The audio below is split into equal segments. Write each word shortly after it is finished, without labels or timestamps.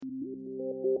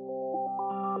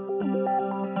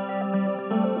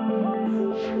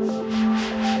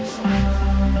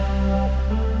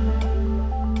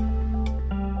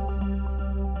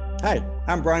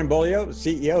I'm Brian Bolio,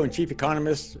 CEO and Chief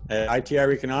Economist at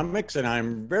ITR Economics, and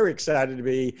I'm very excited to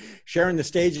be sharing the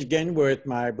stage again with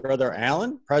my brother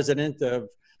Alan, President of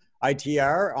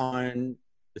ITR. On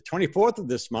the 24th of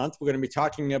this month, we're going to be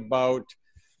talking about,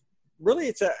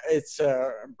 really, it's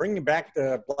bringing back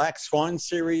the Black Swan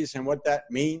series and what that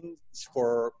means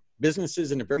for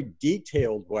businesses in a very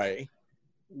detailed way.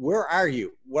 Where are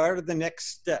you? What are the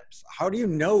next steps? How do you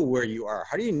know where you are?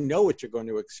 How do you know what you're going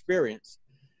to experience?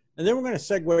 And then we're going to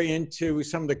segue into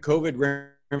some of the COVID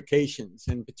ramifications.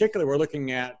 In particular, we're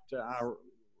looking at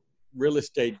real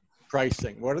estate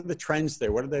pricing. What are the trends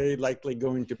there? What are they likely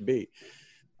going to be?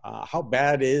 How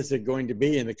bad is it going to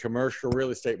be in the commercial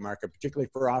real estate market, particularly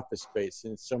for office space,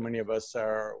 since so many of us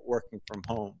are working from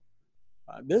home?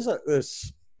 There's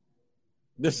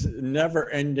this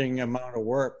never-ending amount of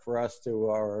work for us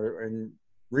and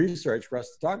research for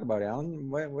us to talk about. Alan,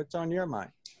 what's on your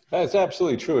mind? That's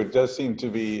absolutely true. It does seem to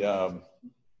be a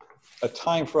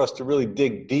time for us to really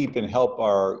dig deep and help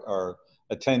our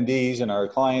attendees and our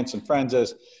clients and friends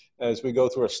as we go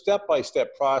through a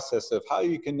step-by-step process of how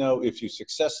you can know if you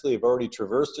successfully have already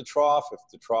traversed a trough, if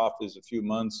the trough is a few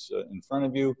months in front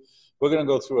of you. We're going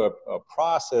to go through a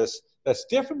process that's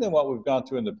different than what we've gone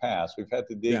through in the past. We've had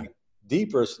to dig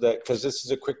deeper so that, because this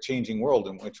is a quick changing world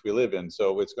in which we live in,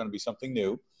 so it's going to be something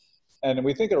new. And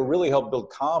we think it'll really help build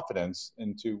confidence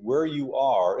into where you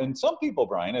are. And some people,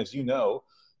 Brian, as you know,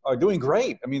 are doing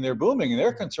great. I mean, they're booming, and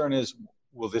their concern is,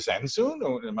 will this end soon?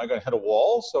 Or am I going to hit a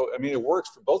wall? So, I mean, it works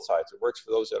for both sides. It works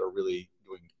for those that are really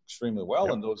doing extremely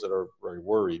well and those that are very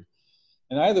worried.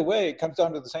 And either way, it comes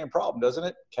down to the same problem, doesn't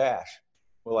it? Cash.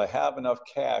 Will I have enough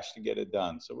cash to get it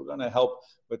done? So we're going to help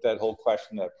with that whole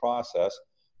question, that process.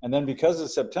 And then because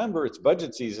it's September, it's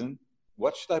budget season.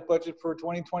 What should I budget for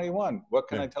 2021? What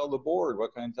can I tell the board?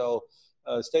 What can I tell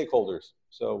stakeholders?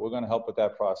 So we're going to help with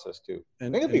that process too.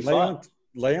 And I think it'll be fun.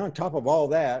 Lay on top of all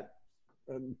that,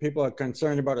 people are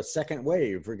concerned about a second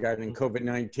wave regarding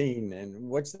COVID-19, and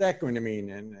what's that going to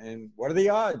mean? And what are the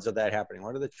odds of that happening?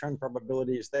 What are the trend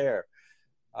probabilities there?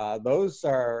 Those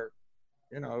are,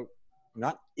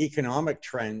 not economic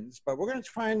trends, but we're going to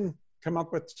try and come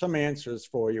up with some answers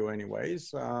for you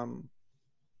anyways.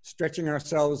 Stretching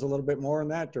ourselves a little bit more in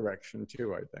that direction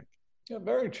too, I think. Yeah,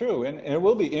 very true. And it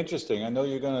will be interesting. I know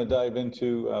you're going to dive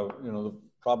into, the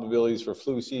probabilities for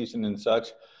flu season and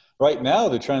such. Right now,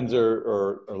 the trends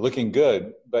are looking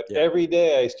good, but every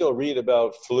day I still read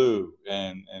about flu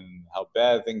and how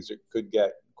bad things could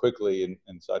get quickly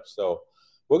and such. So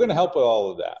we're going to help with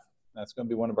all of that. That's going to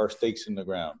be one of our stakes in the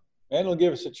ground. And it'll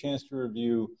give us a chance to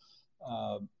review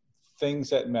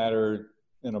things that matter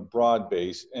in a broad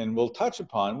base, and we'll touch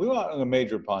upon, we won't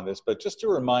major upon this, but just to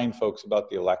remind folks about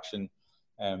the election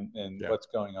and what's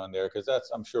going on there, because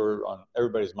that's, I'm sure, on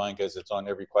everybody's mind, because it's on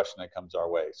every question that comes our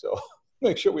way. So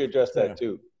make sure we address that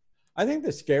too. I think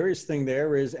the scariest thing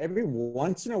there is every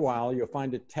once in a while, you'll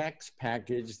find a tax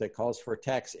package that calls for a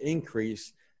tax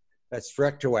increase that's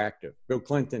retroactive. Bill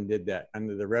Clinton did that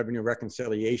under the Revenue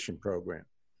Reconciliation Program.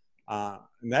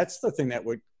 And that's the thing that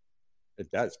it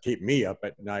does keep me up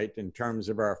at night in terms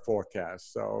of our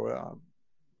forecast. So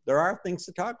there are things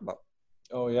to talk about.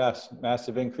 Oh yes,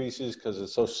 massive increases because of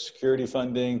Social Security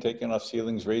funding, taking off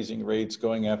ceilings, raising rates,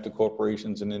 going after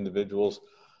corporations and individuals.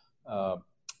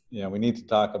 We need to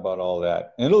talk about all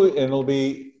that. And it'll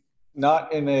be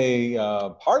not in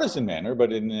a partisan manner,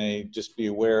 but in a just be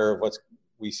aware of what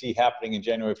we see happening in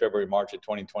January, February, March of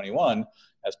 2021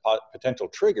 as potential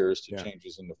triggers to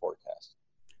changes in the forecast.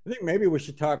 I think maybe we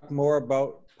should talk more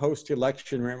about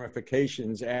post-election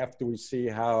ramifications after we see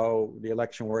how the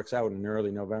election works out in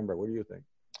early November. What do you think?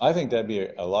 I think that'd be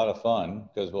a lot of fun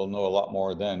because we'll know a lot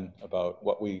more then about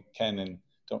what we can and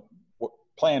don't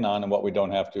plan on and what we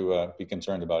don't have to be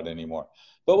concerned about anymore.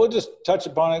 But we'll just touch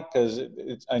upon it because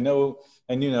I know,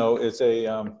 and it's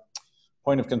a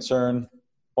point of concern,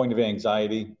 point of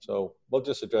anxiety. So we'll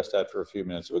just address that for a few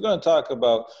minutes. We're going to talk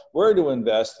about where to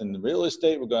invest in real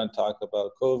estate. We're going to talk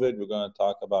about COVID. We're going to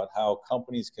talk about how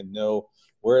companies can know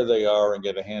where they are and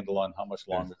get a handle on how much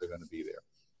longer they're going to be there.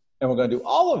 And we're going to do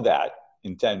all of that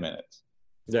in 10 minutes.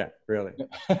 Yeah, really.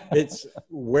 It's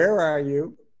where are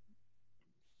you?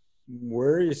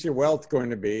 Where is your wealth going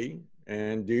to be?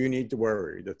 And do you need to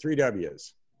worry? The 3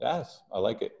 W's. Yes, I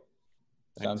like it.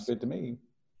 Thanks. Sounds good to me.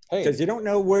 Because you don't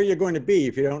know where you're going to be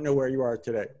if you don't know where you are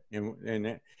today.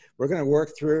 And we're going to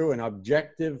work through an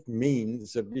objective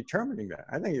means of determining that.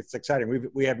 I think it's exciting.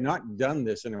 We have not done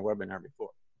this in a webinar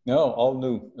before. No, all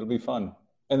new. It'll be fun.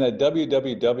 And that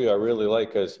www I really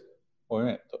like because, wait a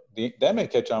minute, that may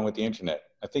catch on with the internet.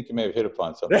 I think you may have hit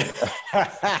upon something.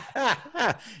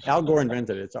 Al Gore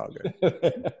invented it. It's all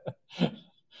good.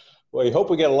 Well, I hope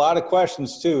we get a lot of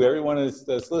questions too. Everyone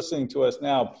that's listening to us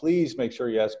now, please make sure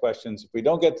you ask questions. If we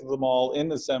don't get to them all in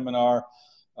the seminar,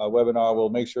 webinar, we'll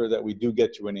make sure that we do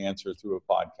get you an answer through a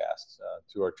podcast,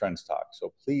 through our Trends Talk.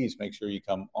 So please make sure you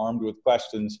come armed with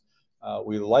questions.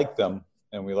 We like them,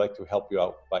 and we like to help you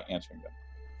out by answering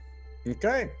them.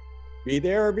 Okay. Be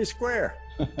there or be square.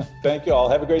 Thank you all.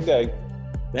 Have a great day.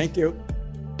 Thank you.